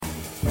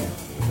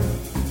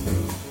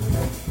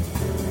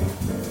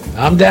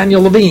I'm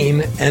Daniel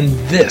Levine, and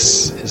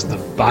this is the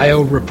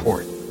Bio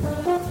Report.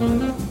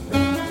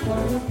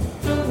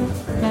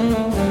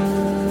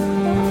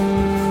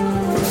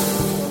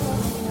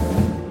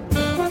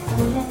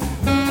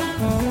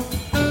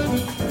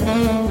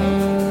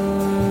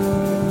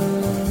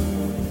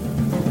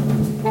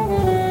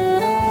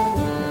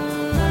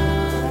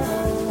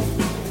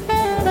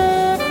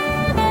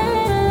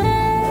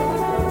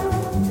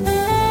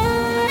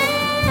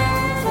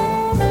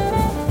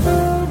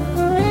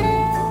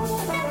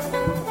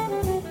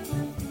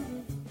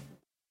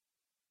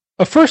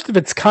 A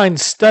first-of-its-kind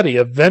study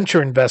of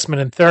venture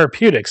investment in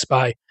therapeutics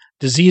by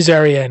Disease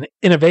Area and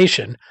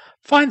Innovation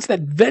finds that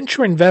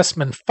venture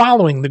investment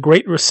following the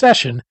Great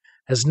Recession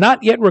has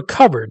not yet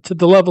recovered to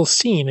the level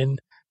seen in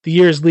the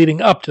years leading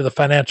up to the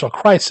financial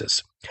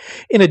crisis.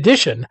 In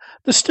addition,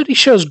 the study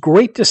shows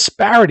great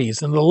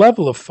disparities in the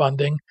level of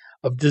funding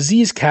of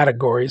disease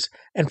categories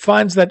and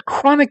finds that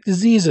chronic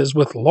diseases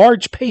with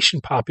large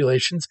patient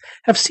populations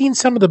have seen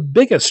some of the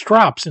biggest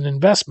drops in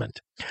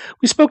investment.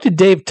 We spoke to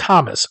Dave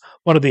Thomas,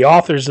 one of the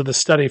authors of the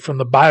study from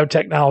the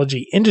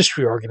Biotechnology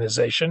Industry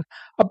Organization,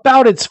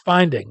 about its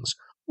findings,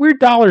 where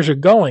dollars are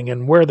going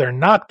and where they're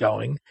not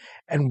going,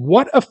 and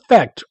what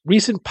effect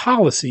recent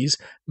policies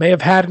may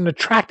have had in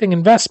attracting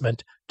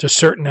investment to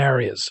certain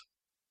areas.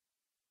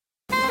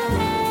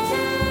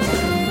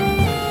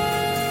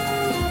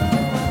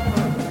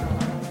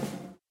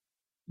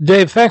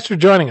 Dave, thanks for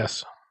joining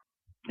us.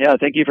 Yeah,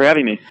 thank you for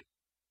having me.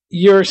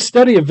 Your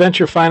study of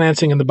venture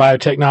financing in the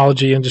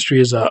biotechnology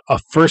industry is a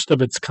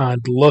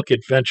first-of-its-kind look at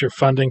venture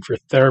funding for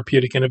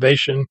therapeutic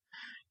innovation.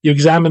 You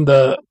examined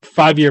the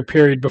 5-year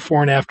period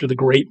before and after the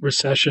Great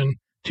Recession,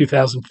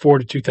 2004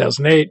 to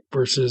 2008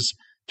 versus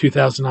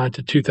 2009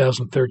 to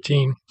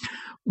 2013.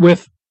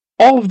 With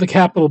all of the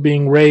capital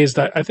being raised,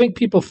 I think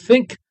people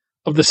think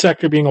of the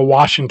sector being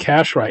awash in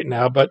cash right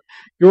now, but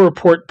your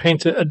report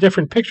paints a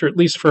different picture, at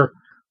least for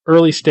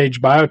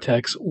early-stage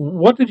biotechs.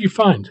 What did you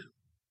find?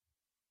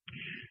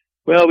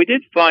 Well, we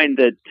did find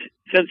that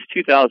since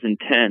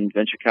 2010,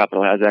 venture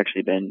capital has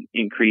actually been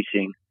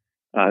increasing.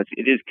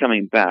 It is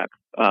coming back.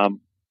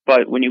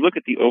 But when you look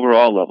at the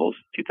overall levels,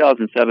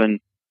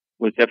 2007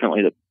 was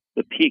definitely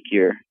the peak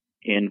year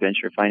in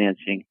venture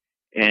financing,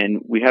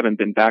 and we haven't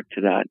been back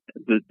to that.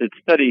 The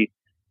study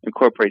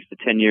incorporates the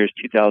 10 years,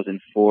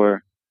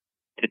 2004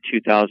 to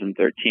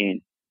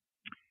 2013.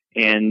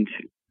 And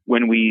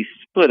when we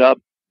split up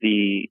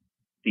the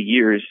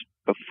years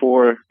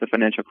before the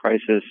financial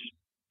crisis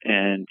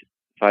and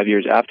 5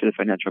 years after the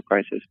financial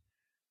crisis,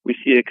 we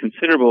see a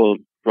considerable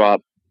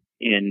drop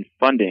in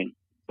funding.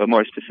 But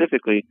more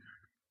specifically,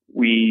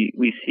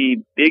 we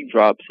see big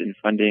drops in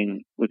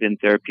funding within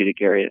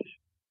therapeutic areas.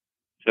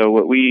 So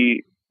what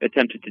we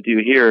attempted to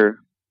do here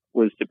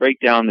was to break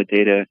down the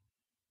data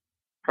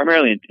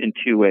primarily in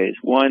two ways.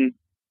 One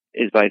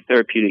is by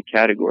therapeutic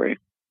category,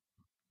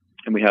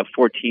 and we have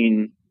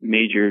 14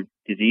 major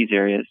disease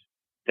areas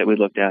that we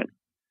looked at,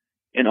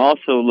 and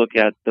also look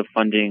at the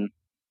funding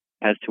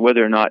as to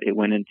whether or not it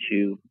went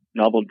into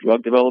novel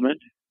drug development,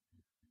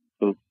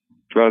 so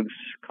drugs,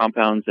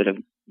 compounds that have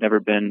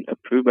never been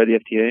approved by the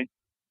FDA,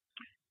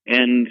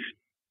 and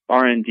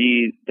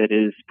R&D that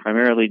is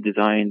primarily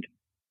designed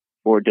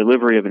for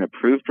delivery of an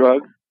approved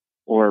drug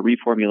or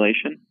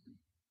reformulation.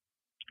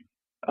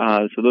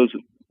 So those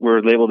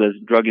were labeled as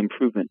drug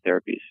improvement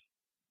therapies,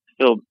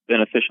 still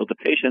beneficial to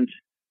patients,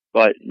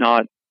 but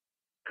not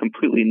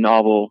completely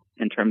novel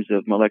in terms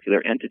of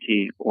molecular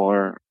entity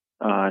or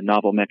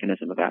novel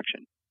mechanism of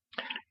action.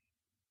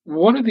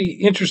 One of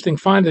the interesting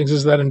findings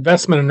is that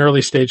investment in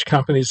early stage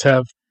companies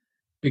have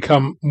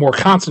become more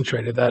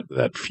concentrated,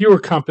 that fewer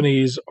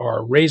companies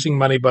are raising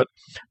money, but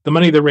the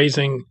money they're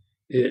raising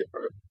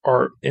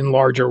are in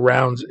larger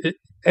rounds.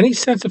 Any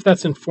sense if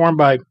that's informed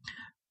by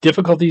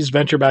difficulties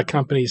venture-backed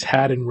companies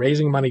had in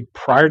raising money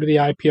prior to the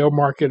IPO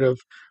market of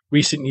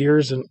recent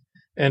years,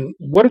 and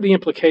what are the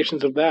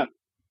implications of that?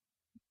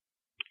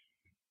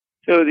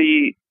 So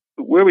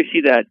where we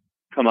see that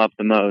come up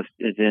the most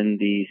is in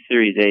the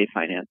Series A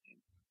financing.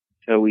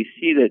 So we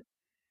see that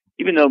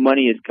even though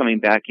money is coming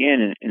back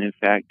in, and in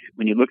fact,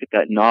 when you look at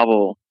that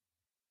novel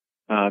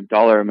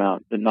dollar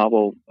amount, the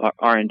novel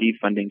R&D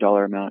funding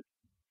dollar amount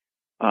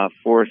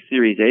for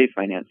Series A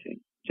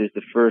financing, which is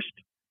the first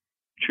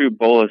true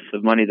bolus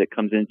of money that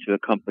comes into a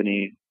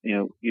company,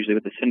 usually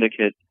with a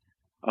syndicate,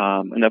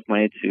 enough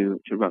money to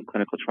run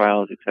clinical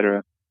trials, et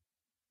cetera.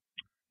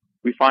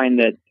 We find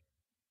that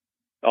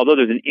although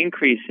there's an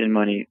increase in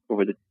money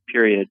over the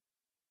period,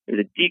 there's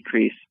a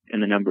decrease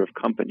in the number of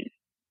companies,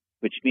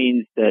 which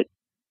means that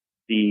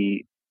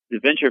the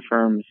venture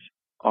firms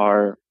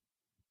are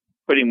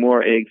putting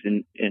more eggs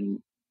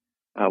in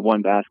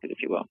one basket, if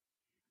you will.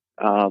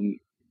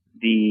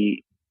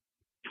 The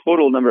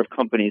total number of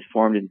companies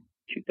formed in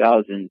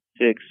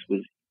 2006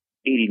 was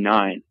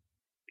 89,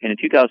 and in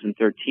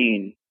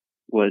 2013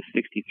 was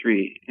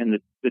 63. And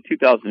the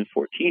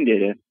 2014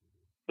 data,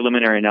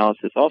 preliminary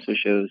analysis, also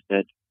shows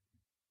that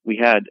we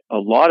had a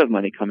lot of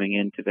money coming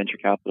into venture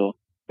capital,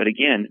 but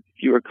again,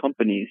 fewer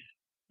companies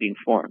being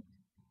formed.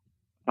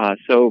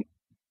 So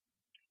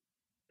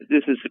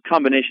this is a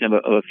combination of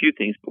a few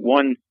things, but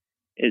one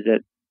is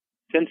that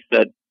since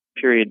that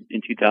period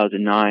in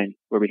 2009,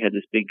 where we had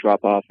this big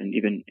drop off, and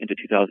even into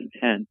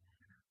 2010,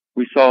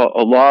 we saw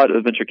a lot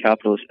of venture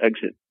capitalists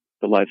exit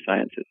the life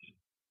sciences,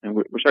 and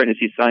we're starting to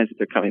see signs that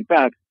they're coming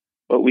back,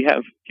 but we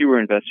have fewer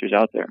investors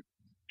out there.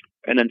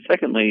 And then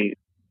secondly,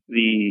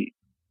 the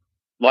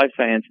life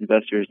science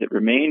investors that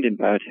remained in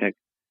biotech,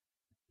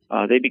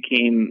 they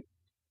became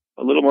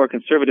a little more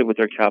conservative with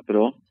their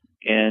capital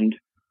and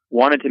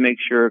wanted to make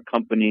sure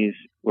companies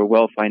were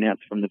well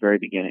financed from the very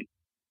beginning.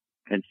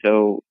 And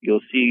so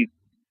you'll see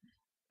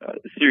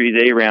Series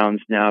A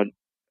rounds now,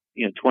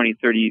 $20,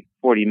 $30,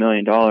 $40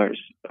 million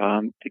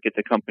to get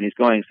the companies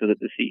going, so that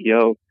the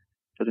CEO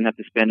doesn't have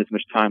to spend as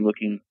much time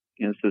looking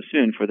so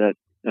soon for that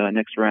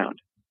next round.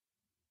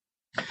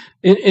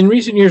 In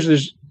recent years,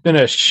 there's been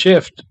a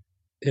shift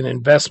in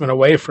investment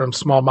away from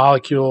small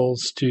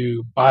molecules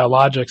to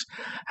biologics.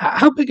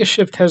 How big a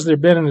shift has there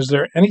been, and is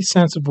there any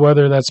sense of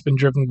whether that's been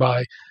driven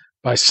by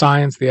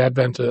science, the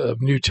advent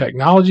of new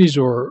technologies,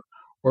 or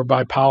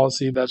by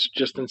policy that's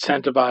just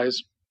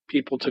incentivized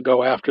people to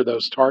go after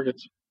those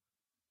targets?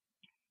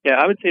 Yeah,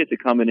 I would say it's a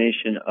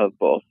combination of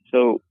both.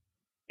 So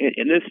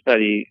in this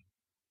study,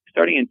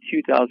 starting in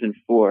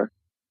 2004,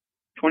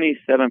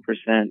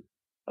 27%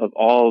 of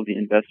all of the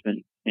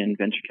investment in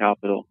venture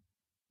capital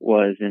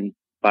was in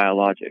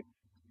biologics.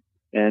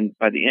 And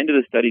by the end of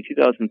the study,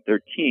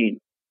 2013,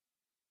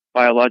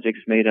 biologics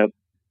made up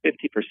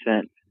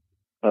 50%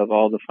 of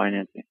all the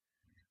financing.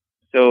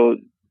 So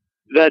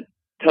that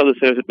tells us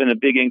there's been a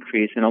big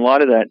increase, and a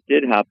lot of that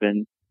did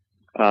happen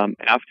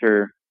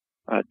after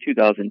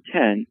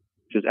 2010,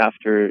 which was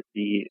after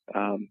the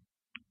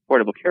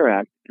Affordable Care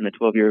Act and the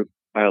 12-year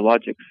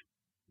biologics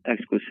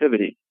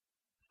exclusivity.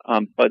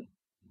 But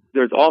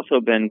there's also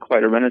been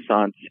quite a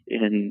renaissance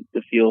in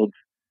the field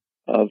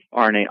of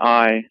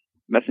RNAi,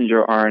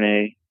 messenger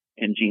RNA,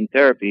 and gene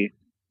therapy,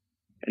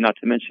 and not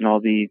to mention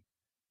all the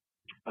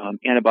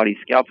antibody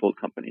scaffold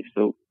companies.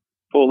 So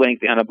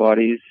full-length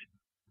antibodies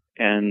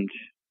and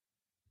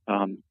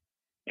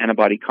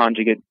antibody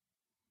conjugate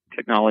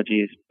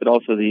technologies, but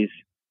also these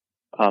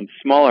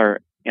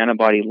smaller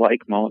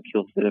antibody-like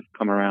molecules that have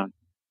come around.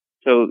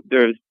 So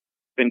there's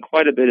been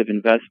quite a bit of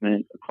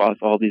investment across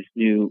all these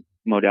new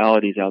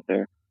modalities out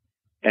there,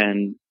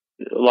 and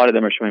a lot of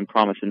them are showing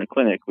promise in the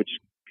clinic, which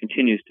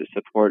continues to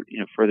support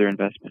further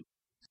investment.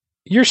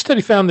 Your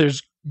study found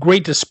there's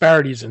great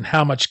disparities in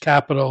how much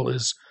capital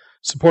is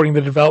supporting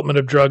the development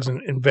of drugs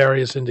in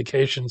various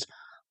indications.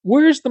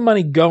 Where is the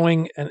money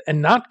going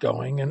and not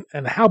going,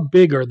 and how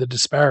big are the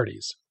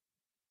disparities?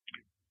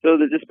 So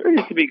the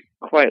disparities can be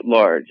quite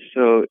large.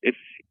 So if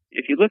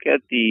you look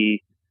at the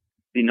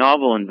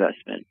novel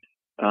investment,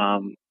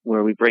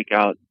 where we break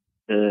out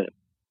the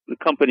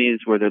companies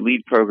where their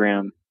lead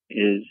program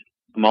is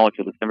a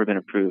molecule that's never been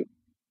approved,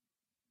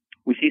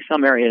 we see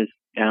some areas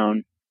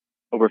down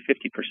over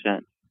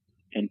 50%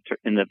 in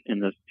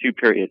the two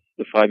periods,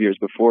 the 5 years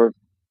before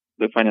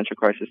the financial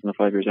crisis and the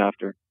 5 years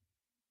after.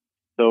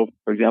 So,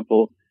 for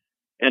example,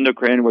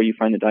 endocrine, where you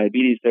find the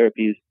diabetes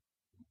therapies,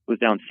 was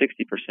down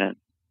 60%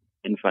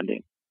 in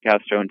funding.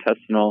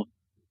 Gastrointestinal,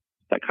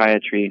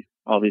 psychiatry,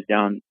 all these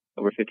down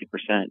over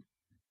 50%.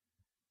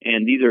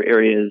 And these are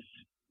areas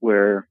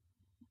where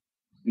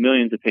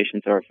millions of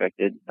patients are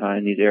affected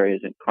in these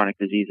areas in chronic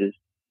diseases.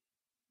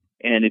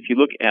 And if you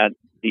look at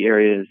the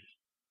areas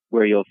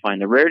where you'll find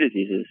the rare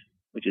diseases,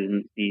 which is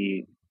in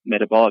the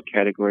metabolic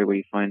category where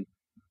you find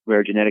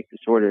rare genetic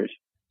disorders,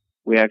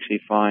 we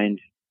actually find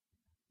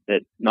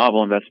that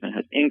novel investment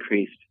has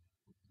increased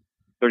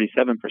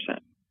 37%.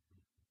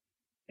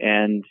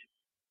 And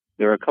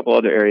there are a couple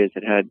other areas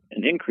that had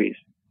an increase.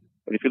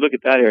 But if you look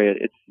at that area,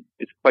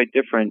 it's quite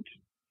different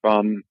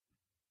from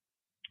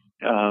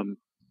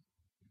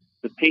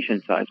the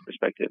patient size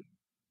perspective,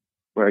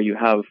 where you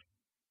have,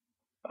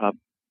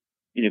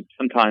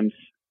 sometimes,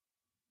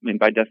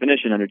 by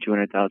definition, under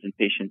 200,000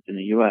 patients in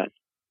the U.S.,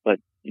 but,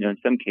 in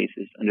some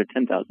cases, under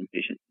 10,000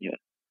 patients in the U.S.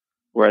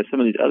 Whereas some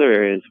of these other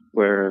areas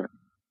where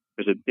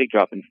there's a big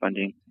drop in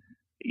funding,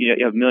 you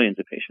have millions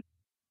of patients.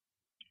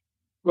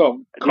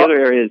 Well, the other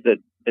areas that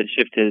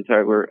shifted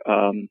were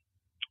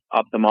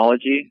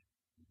ophthalmology,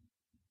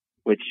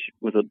 which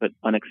was a bit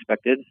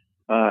unexpected,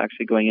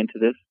 actually going into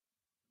this.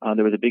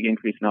 There was a big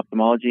increase in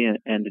ophthalmology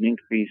and an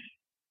increase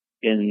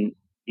in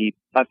the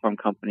platform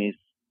companies,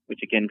 which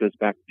again goes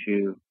back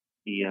to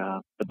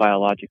the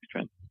biologics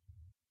trend.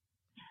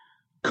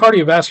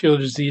 Cardiovascular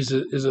disease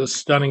is a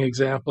stunning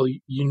example.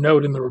 You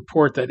note in the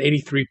report that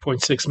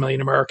 83.6 million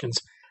Americans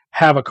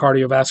have a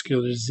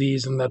cardiovascular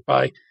disease, and that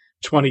by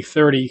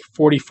 2030,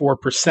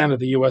 44% of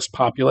the U.S.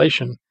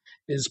 population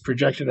is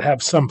projected to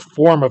have some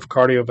form of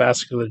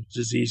cardiovascular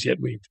disease, yet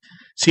we've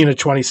seen a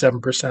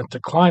 27%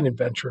 decline in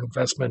venture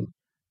investment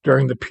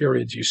during the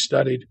periods you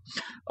studied.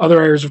 Other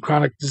areas of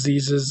chronic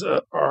diseases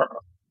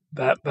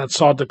that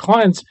saw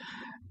declines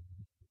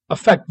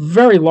affect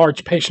very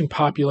large patient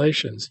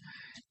populations.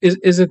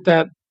 Is it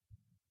that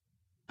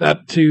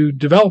to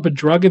develop a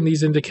drug in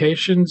these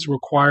indications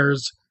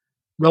requires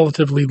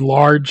relatively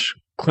large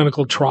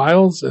clinical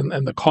trials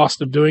and the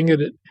cost of doing it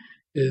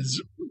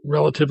is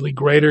relatively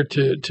greater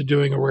to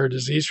doing a rare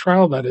disease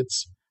trial, that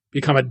it's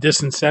become a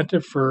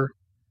disincentive for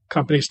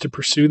companies to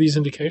pursue these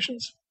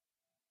indications?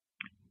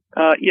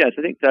 Yes,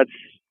 I think that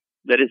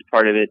is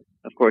part of it.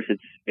 Of course,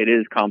 it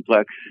is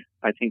complex.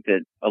 I think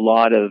that a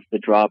lot of the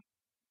drop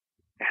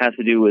has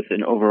to do with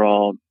the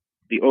overall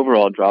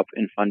drop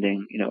in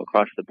funding,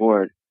 across the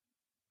board,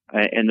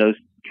 and those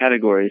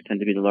categories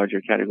tend to be the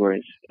larger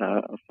categories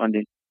of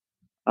funding.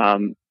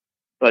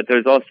 But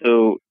there's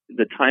also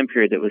the time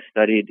period that was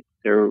studied.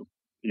 There,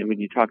 when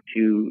you talk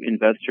to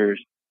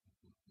investors,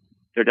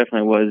 there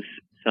definitely was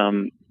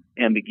some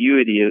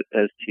ambiguity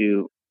as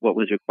to what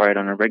was required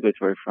on a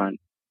regulatory front,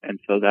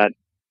 and so that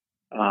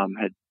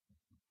had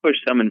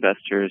pushed some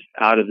investors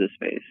out of the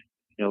space.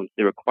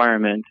 The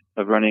requirement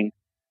of running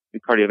the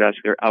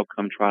cardiovascular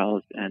outcome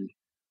trials, and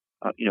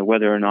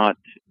whether or not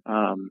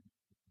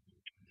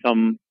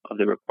some of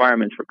the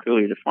requirements were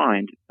clearly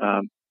defined,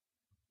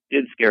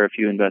 did scare a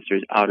few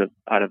investors out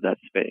of that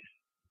space.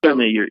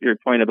 Certainly, your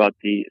point about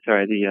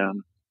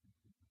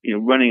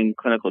running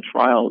clinical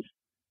trials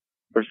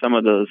for some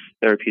of those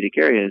therapeutic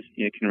areas,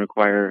 can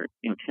require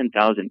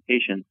 10,000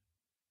 patients,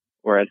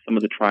 whereas some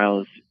of the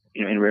trials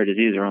in rare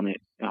disease are only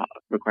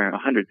requiring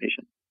 100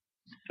 patients.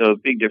 So a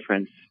big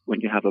difference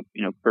when you have a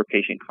per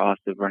patient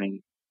cost of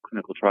running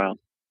clinical trials.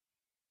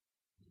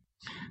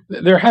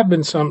 There have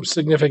been some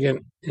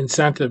significant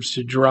incentives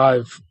to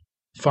drive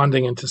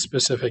funding into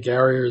specific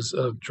areas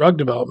of drug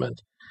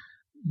development.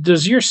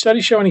 Does your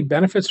study show any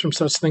benefits from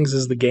such things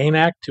as the GAIN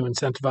Act to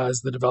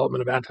incentivize the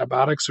development of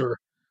antibiotics or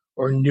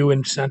new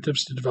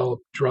incentives to develop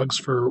drugs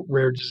for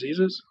rare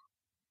diseases?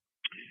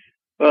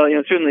 Well,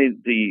 certainly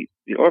the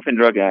Orphan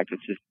Drug Act,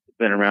 which has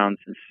been around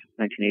since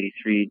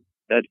 1983,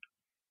 that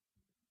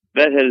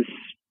has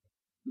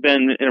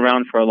been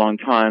around for a long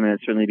time, and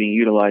it's certainly being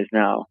utilized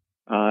now.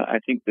 I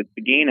think that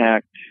the GAIN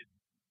Act,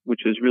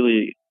 which was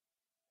really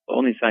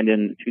only signed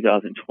in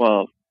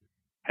 2012,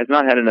 has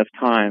not had enough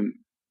time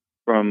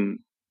from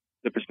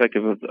the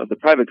perspective of the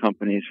private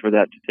companies for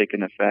that to take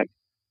an effect.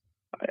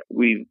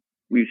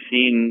 We've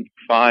seen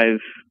 5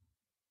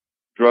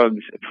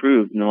 drugs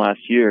approved in the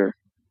last year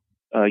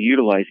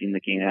utilizing the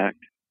GAIN Act,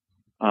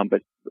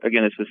 but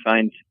again, this was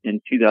signed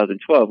in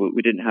 2012.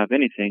 We didn't have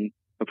anything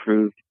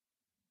approved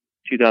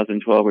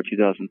 2012 or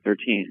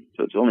 2013,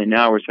 so it's only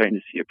now we're starting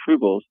to see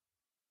approvals,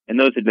 and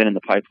those had been in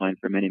the pipeline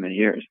for many, many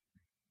years.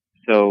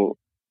 So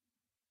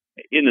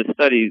in the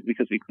study,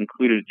 because we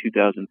concluded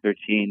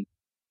 2013,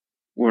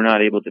 we're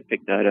not able to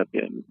pick that up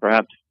yet. And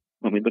perhaps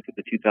when we look at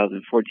the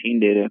 2014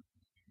 data,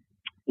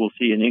 we'll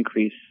see an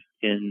increase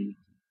in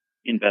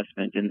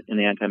investment in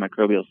the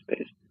antimicrobial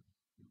space.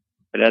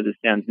 But as it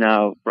stands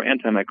now, for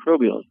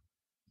antimicrobials,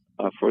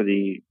 for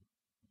the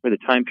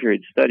time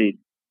period studied,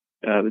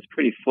 it was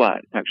pretty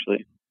flat,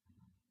 actually.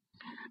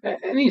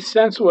 Any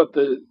sense what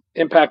the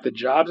impact the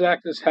Jobs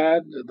Act has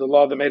had, the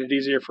law that made it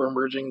easier for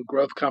emerging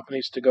growth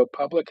companies to go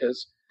public?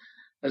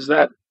 Has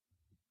that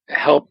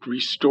helped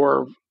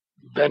restore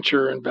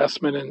venture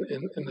investment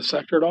in the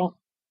sector at all?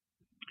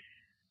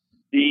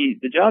 The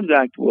Jobs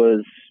Act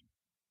was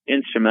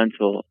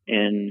instrumental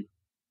in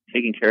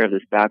taking care of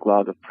this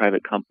backlog of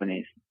private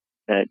companies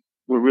that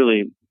were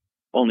really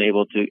only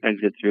able to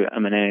exit through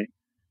M&A.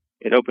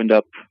 It opened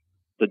up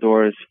the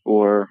doors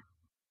for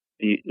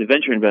the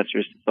venture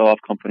investors to sell off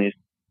companies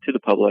to the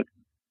public.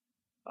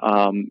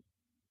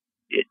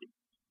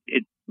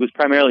 It was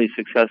primarily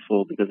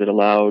successful because it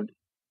allowed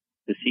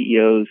the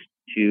CEOs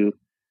to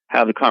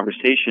have the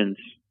conversations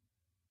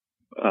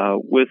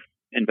with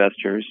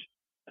investors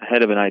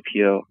ahead of an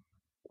IPO,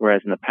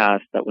 whereas in the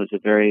past that was a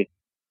very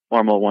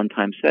formal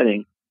one-time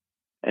setting,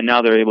 and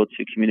now they're able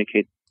to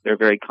communicate their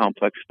very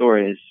complex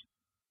stories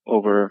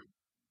over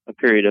a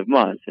period of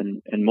months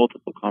and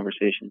multiple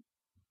conversations,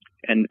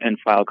 and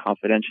file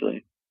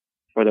confidentially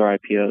for their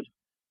IPOs.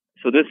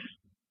 So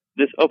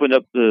this opened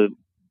up the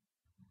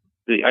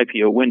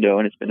IPO window,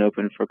 and it's been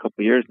open for a couple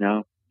of years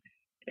now,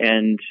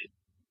 and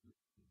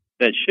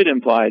that should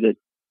imply that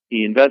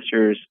the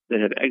investors that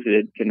have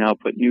exited can now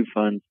put new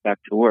funds back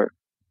to work.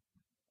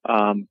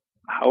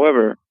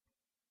 However,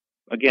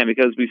 again,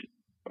 because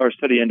our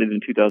study ended in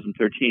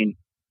 2013,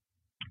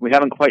 we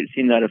haven't quite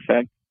seen that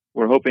effect.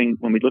 We're hoping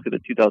when we look at the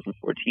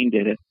 2014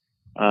 data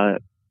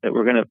that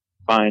we're going to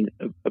find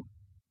a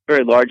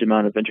very large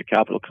amount of venture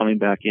capital coming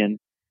back in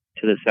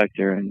to the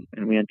sector, and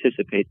we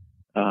anticipate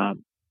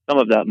some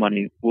of that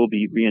money will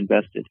be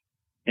reinvested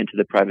into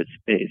the private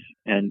space,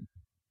 and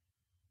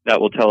that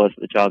will tell us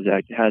that the Jobs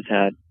Act has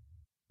had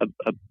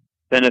a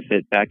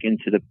benefit back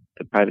into the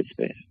private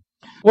space.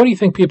 What do you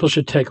think people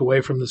should take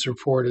away from this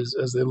report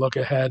as they look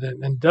ahead,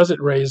 and does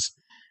it raise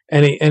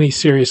any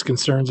serious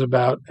concerns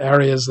about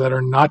areas that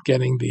are not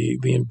getting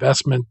the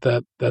investment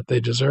that they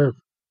deserve?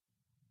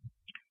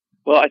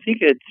 Well, I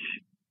think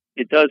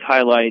it does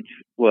highlight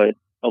what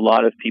a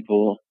lot of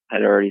people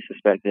had already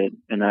suspected,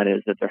 and that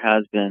is that there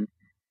has been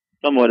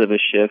somewhat of a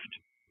shift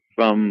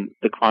from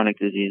the chronic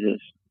diseases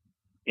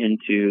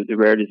into the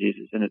rare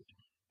diseases, and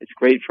it's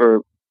great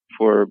for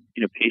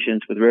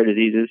patients with rare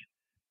diseases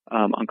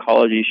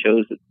Oncology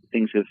shows that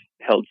things have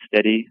held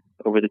steady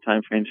over the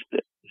time frames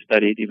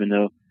studied, even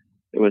though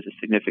there was a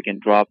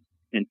significant drop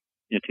in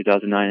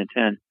 2009 and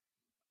 10.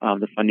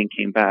 The funding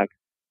came back.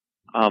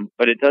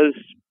 But it does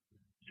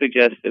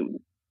suggest that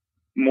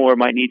more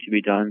might need to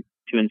be done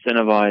to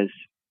incentivize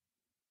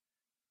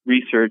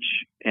research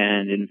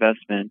and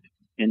investment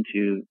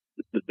into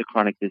the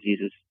chronic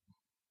diseases.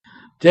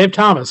 Dave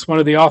Thomas, one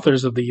of the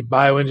authors of the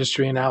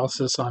Bioindustry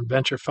Analysis on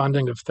Venture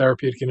Funding of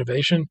Therapeutic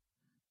Innovation.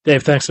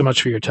 Dave, thanks so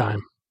much for your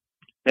time.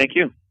 Thank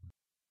you.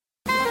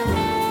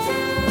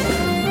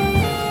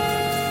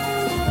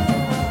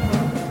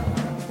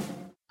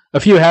 A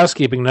few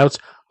housekeeping notes.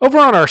 Over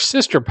on our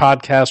sister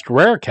podcast,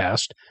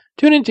 Rarecast,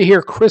 tune in to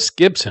hear Chris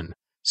Gibson,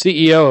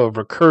 CEO of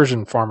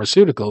Recursion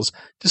Pharmaceuticals,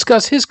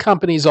 discuss his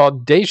company's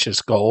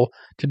audacious goal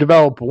to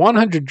develop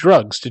 100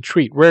 drugs to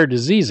treat rare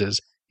diseases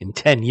in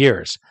 10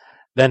 years.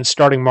 Then,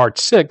 starting March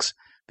 6,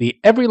 the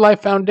Every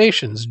Life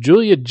Foundation's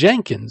Julia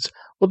Jenkins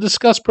will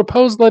discuss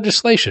proposed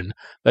legislation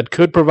that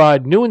could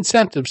provide new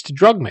incentives to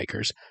drug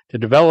makers to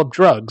develop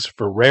drugs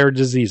for rare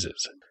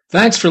diseases.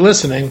 Thanks for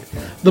listening.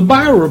 The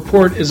Bio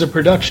Report is a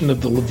production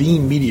of the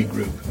Levine Media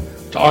Group.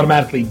 To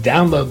automatically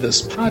download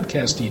this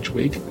podcast each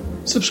week,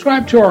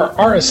 subscribe to our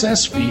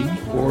RSS feed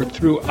or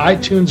through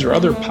iTunes or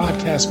other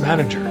podcast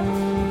manager.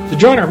 To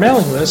join our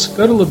mailing list,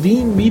 go to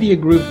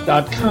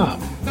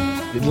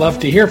levinemediagroup.com. We'd love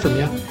to hear from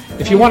you.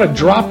 If you want to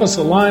drop us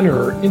a line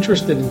or are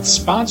interested in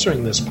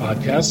sponsoring this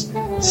podcast,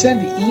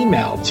 send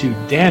email to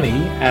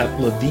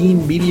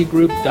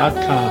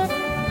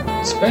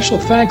danny@levinemediagroup.com. Special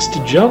thanks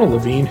to Jonah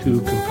Levine,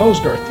 who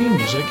composed our theme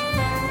music,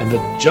 and the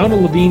Jonah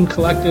Levine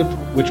Collective,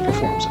 which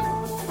performs it.